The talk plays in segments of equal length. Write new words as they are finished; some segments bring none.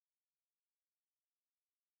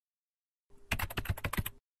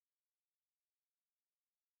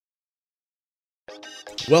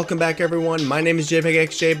Welcome back everyone, my name is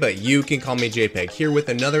JPeG but you can call me JPeG, here with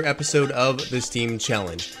another episode of the Steam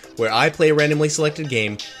Challenge, where I play a randomly selected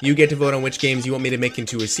game, you get to vote on which games you want me to make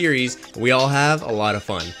into a series, and we all have a lot of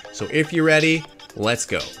fun. So if you're ready, let's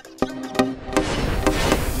go.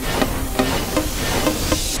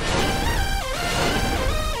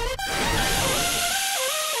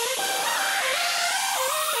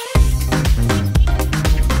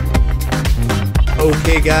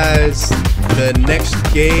 Okay guys, the next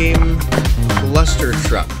game, Cluster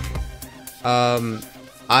Truck.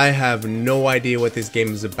 I have no idea what this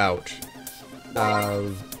game is about.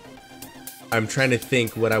 I'm trying to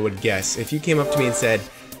think what I would guess. If you came up to me and said,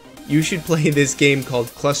 you should play this game called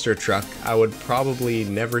Cluster Truck, I would probably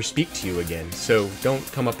never speak to you again. So don't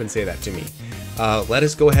come up and say that to me. Let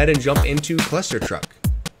us go ahead and jump into Cluster Truck.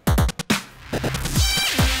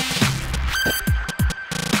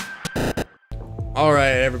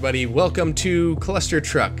 Alright everybody, welcome to Cluster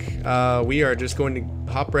Truck. We are just going to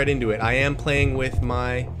hop right into it. I am playing with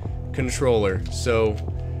my controller, so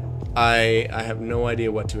I have no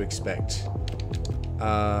idea what to expect.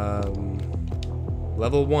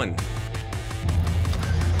 Level 1.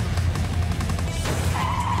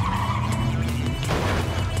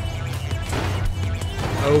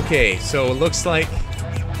 Okay, so it looks like...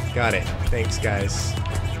 Got it. Thanks guys.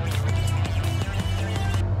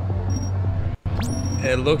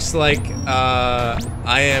 It looks like I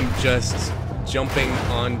am just jumping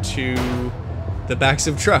onto the backs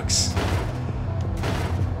of trucks.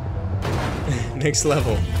 Next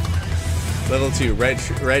level. Level 2. Right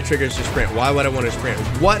triggers to sprint. Why would I want to sprint?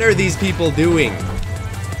 What are these people doing?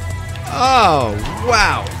 Oh,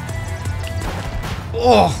 wow.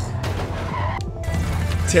 Oh.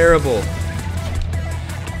 Terrible.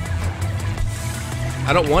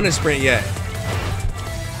 I don't want to sprint yet.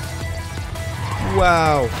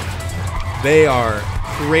 Wow, they are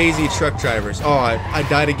crazy truck drivers. Oh, I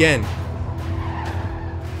died again.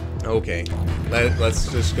 Okay,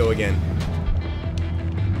 let's just go again.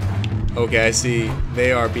 Okay, I see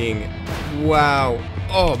they are being... Wow.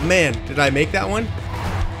 Oh man, did I make that one?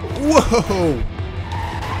 Whoa!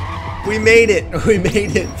 We made it! We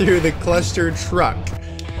made it through the cluster truck.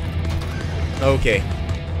 Okay,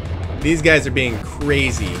 these guys are being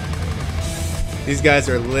crazy. These guys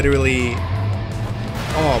are literally...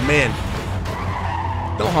 Oh man,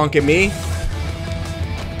 don't honk at me.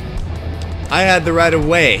 I had the right of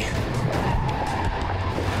way.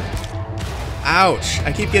 Ouch,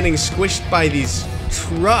 I keep getting squished by these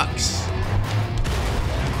trucks.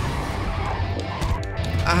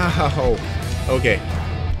 Ow. Okay,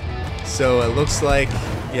 so it looks like,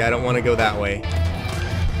 yeah, I don't want to go that way.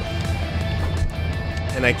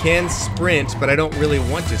 And I can sprint, but I don't really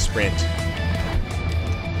want to sprint.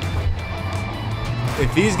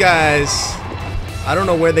 If these guys, I don't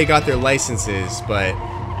know where they got their licenses, but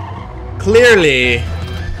clearly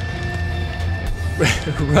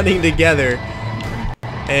running together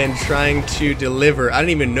and trying to deliver, I don't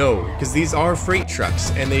even know, because these are freight trucks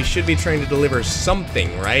and they should be trying to deliver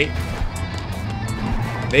something, right?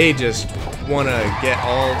 They just want to get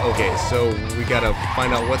all, okay, so we gotta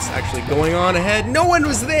find out what's actually going on ahead. No one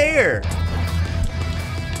was there!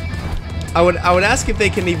 I would ask if they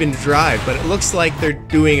can even drive, but it looks like they're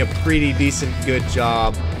doing a pretty decent good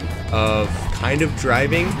job of kind of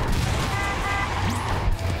driving.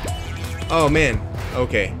 Oh man,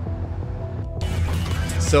 okay.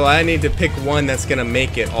 So I need to pick one that's gonna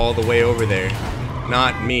make it all the way over there.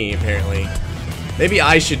 Not me, apparently. Maybe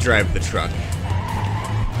I should drive the truck.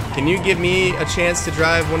 Can you give me a chance to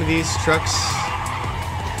drive one of these trucks?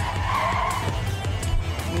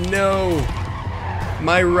 No.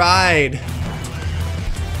 My ride.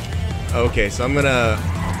 Okay, so I'm gonna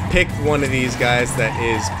pick one of these guys that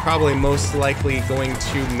is probably most likely going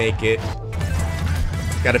to make it.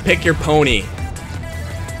 Gotta pick your pony.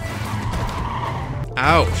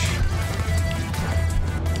 Ouch.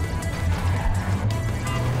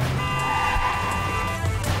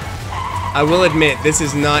 I will admit, this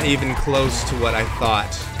is not even close to what I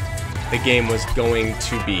thought the game was going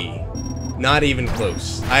to be. Not even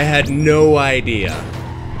close. I had no idea.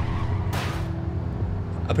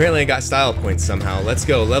 Apparently I got style points somehow. Let's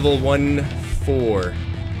go. Level 1-4.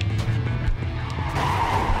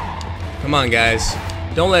 Come on, guys.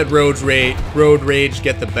 Don't let road rage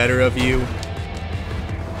get the better of you.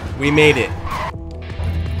 We made it.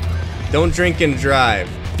 Don't drink and drive.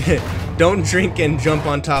 Don't drink and jump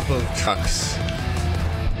on top of trucks.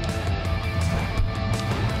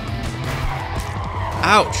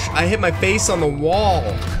 Ouch! I hit my face on the wall.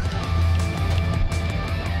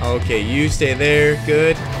 Okay, you stay there.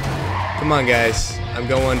 Good. Come on, guys. I'm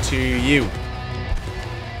going to you.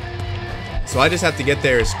 So I just have to get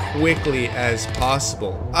there as quickly as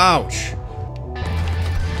possible. Ouch!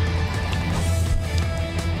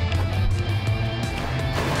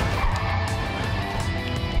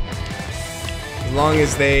 As long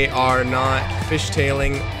as they are not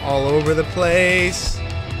fishtailing all over the place.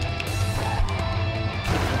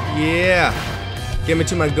 Yeah! Get me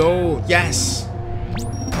to my goal. Yes!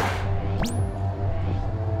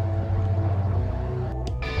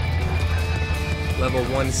 Level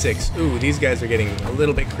 1-6. Ooh, these guys are getting a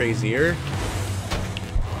little bit crazier.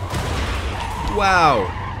 Wow.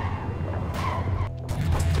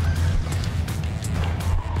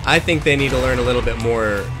 I think they need to learn a little bit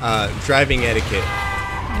more driving etiquette.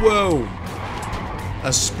 Whoa.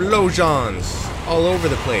 Explosions all over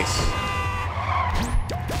the place.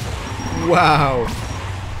 Wow.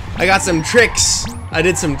 I got some tricks. I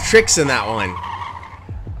did some tricks in that one.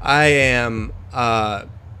 I am,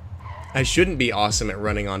 I shouldn't be awesome at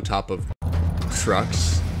running on top of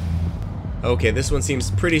trucks. Okay, this one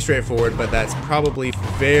seems pretty straightforward, but that's probably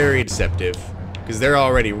very deceptive. Because they're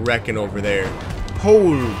already wrecking over there.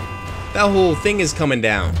 That whole thing is coming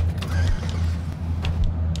down.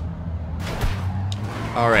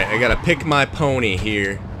 Alright, I gotta pick my pony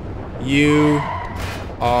here. You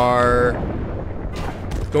are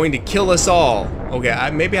going to kill us all.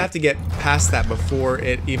 Okay, maybe I have to get past that before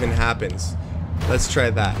it even happens. Let's try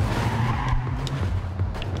that.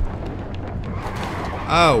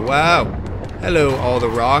 Oh, wow. Hello, all the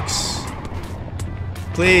rocks.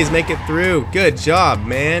 Please make it through. Good job,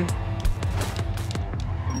 man.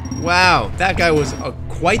 Wow, that guy was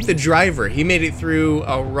quite the driver. He made it through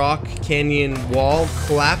a rock canyon wall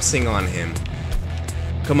collapsing on him.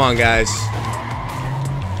 Come on, guys.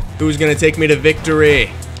 Who's gonna take me to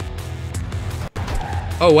victory?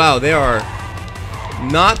 Oh, wow, they are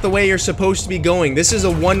not the way you're supposed to be going. This is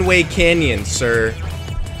a one-way canyon, sir.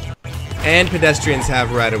 And pedestrians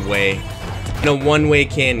have right-of-way in a one-way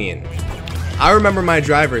canyon. I remember my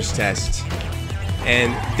driver's test,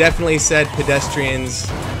 and definitely said pedestrians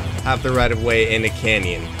have the right-of-way in a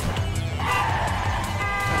canyon.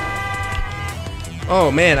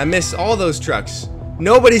 Oh man, I missed all those trucks.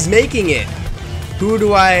 Nobody's making it. Who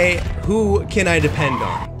can I depend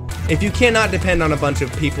on? If you cannot depend on a bunch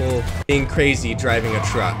of people being crazy driving a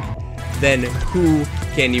truck, then who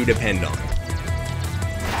can you depend on?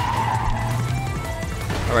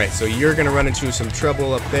 Alright, so you're gonna run into some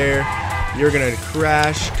trouble up there. You're gonna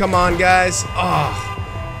crash. Come on, guys. Oh.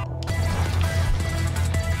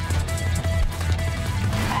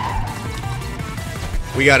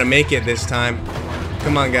 We gotta make it this time.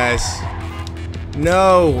 Come on, guys.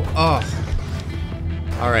 No. Oh.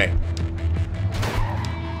 Alright.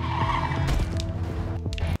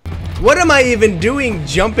 What am I even doing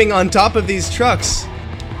jumping on top of these trucks?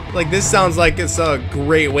 Like, this sounds like it's a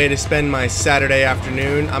great way to spend my Saturday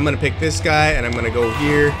afternoon. I'm gonna pick this guy and I'm gonna go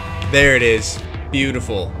here. There it is.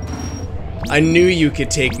 Beautiful. I knew you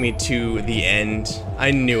could take me to the end.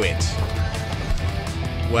 I knew it.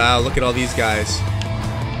 Wow, look at all these guys.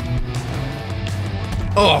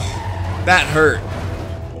 Oh, that hurt.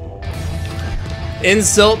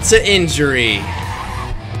 Insult to injury.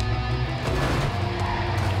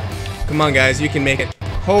 Come on, guys, you can make it.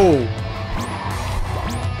 Oh.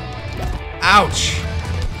 Ouch.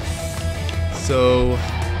 So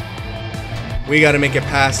we gotta make it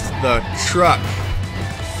past the truck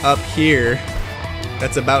up here.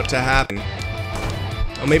 That's about to happen.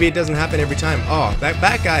 Oh, maybe it doesn't happen every time. Oh,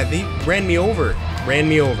 that guy, he ran me over. Ran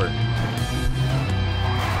me over.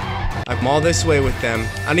 I'm all this way with them.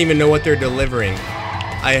 I don't even know what they're delivering.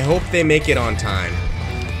 I hope they make it on time.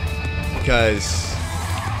 Because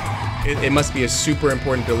it must be a super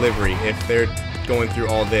important delivery if they're going through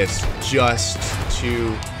all this just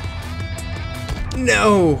to...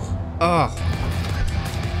 No! Oh.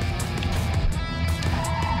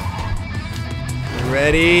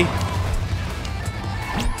 Ready?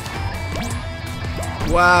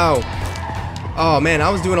 Wow. Oh man, I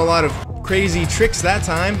was doing a lot of crazy tricks that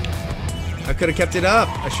time. I could have kept it up.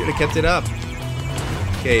 I should have kept it up.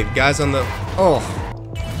 Okay, guys on the... Oh.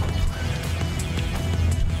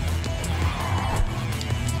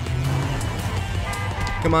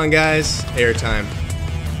 Come on, guys. Airtime.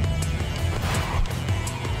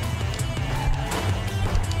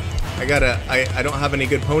 I don't have any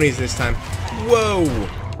good ponies this time. Whoa!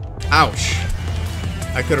 Ouch.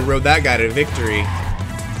 I could have rode that guy to victory.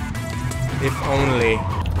 If only.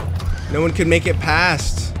 No one could make it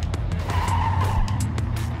past.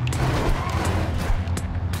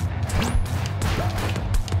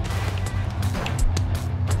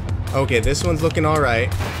 Okay, this one's looking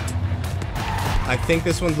alright. I think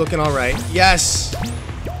this one's looking alright. Yes!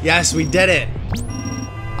 Yes, we did it.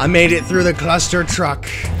 I made it through the cluster truck.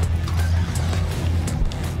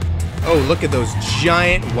 Oh, look at those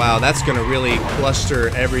giant... Wow, that's gonna really cluster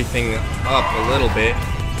everything up a little bit.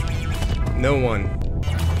 No one.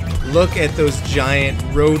 Look at those giant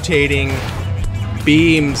rotating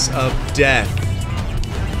beams of death.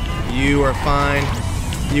 You are fine.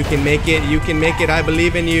 You can make it. You can make it. I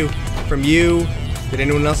believe in you. From you. Did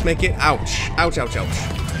anyone else make it? Ouch. Ouch, ouch, ouch.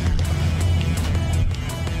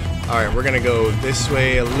 Alright, we're gonna go this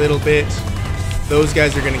way a little bit. Those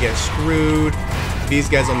guys are gonna get screwed. These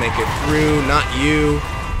guys will make it through. Not you.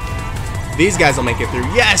 These guys will make it through.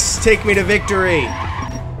 Yes! Take me to victory!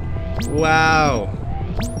 Wow.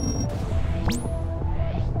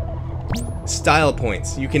 Style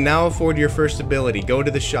points. You can now afford your first ability. Go to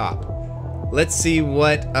the shop. Let's see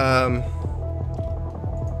what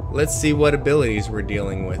abilities we're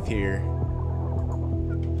dealing with here.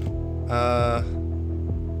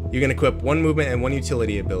 You can equip one movement and one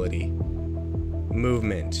utility ability.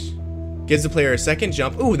 Movement. Gives the player a second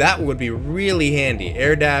jump. Ooh, that would be really handy.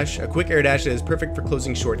 Air dash. A quick air dash that is perfect for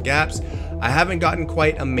closing short gaps. I haven't gotten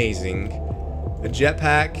quite amazing. A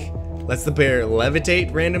jetpack. Lets the player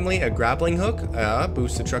levitate randomly. A grappling hook.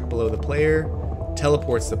 Boosts the truck below the player.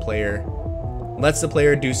 Teleports the player. Lets the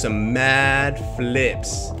player do some mad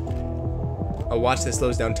flips. A watch that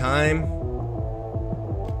slows down time.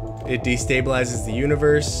 It destabilizes the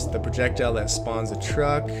universe. The projectile that spawns a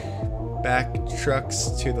truck. Back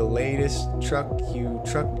trucks to the latest truck you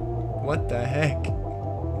truck. What the heck?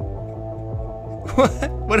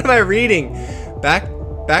 What am I reading? Back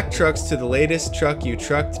trucks to the latest truck you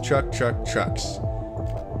trucks.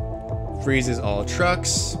 Freezes all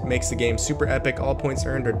trucks. Makes the game super epic. All points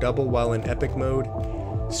earned are double while in epic mode.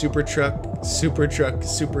 Super truck, super truck,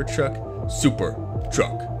 super truck, super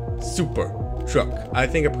truck, super truck. I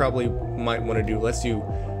think I probably might want to do, let's do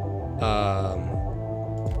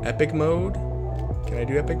epic mode. Can I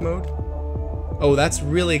do epic mode? Oh, that's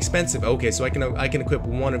really expensive. Okay, so I can equip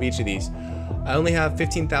one of each of these. I only have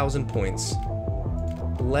 15,000 points.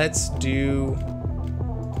 Let's do...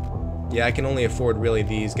 Yeah, I can only afford really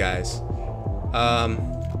these guys.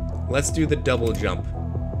 Let's do the double jump.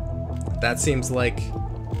 That seems like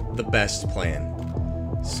the best plan.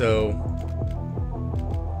 So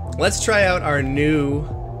let's try out our new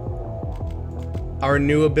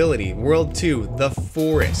ability. World 2, the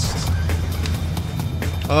forest.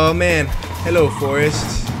 Oh man, hello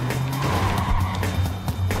forest.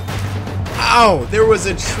 Ow, there was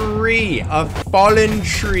a tree, a fallen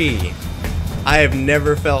tree. I have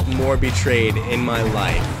never felt more betrayed in my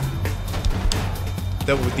life.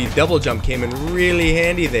 The double jump came in really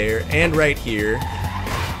handy there, and right here.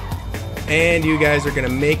 And you guys are gonna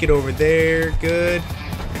make it over there. Good.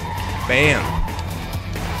 Bam.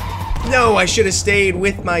 No, I should have stayed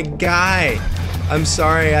with my guy. I'm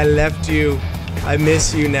sorry I left you. I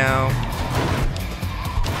miss you now.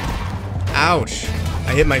 Ouch.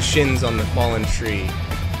 I hit my shins on the fallen tree.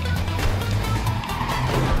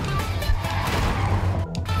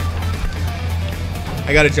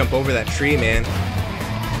 I gotta jump over that tree, man.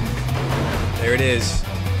 There it is.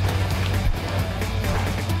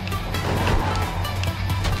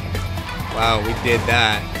 Wow, we did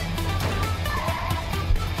that.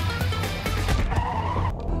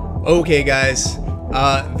 Okay, guys.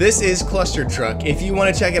 This is Cluster Truck. If you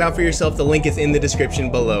want to check it out for yourself, the link is in the description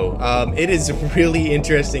below. It is a really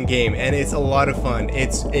interesting game, and it's a lot of fun.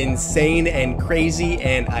 It's insane and crazy,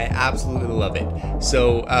 and I absolutely love it.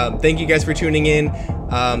 So, thank you guys for tuning in.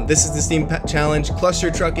 This is the Steam Challenge Cluster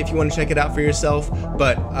Truck if you want to check it out for yourself.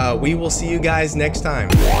 But we will see you guys next time.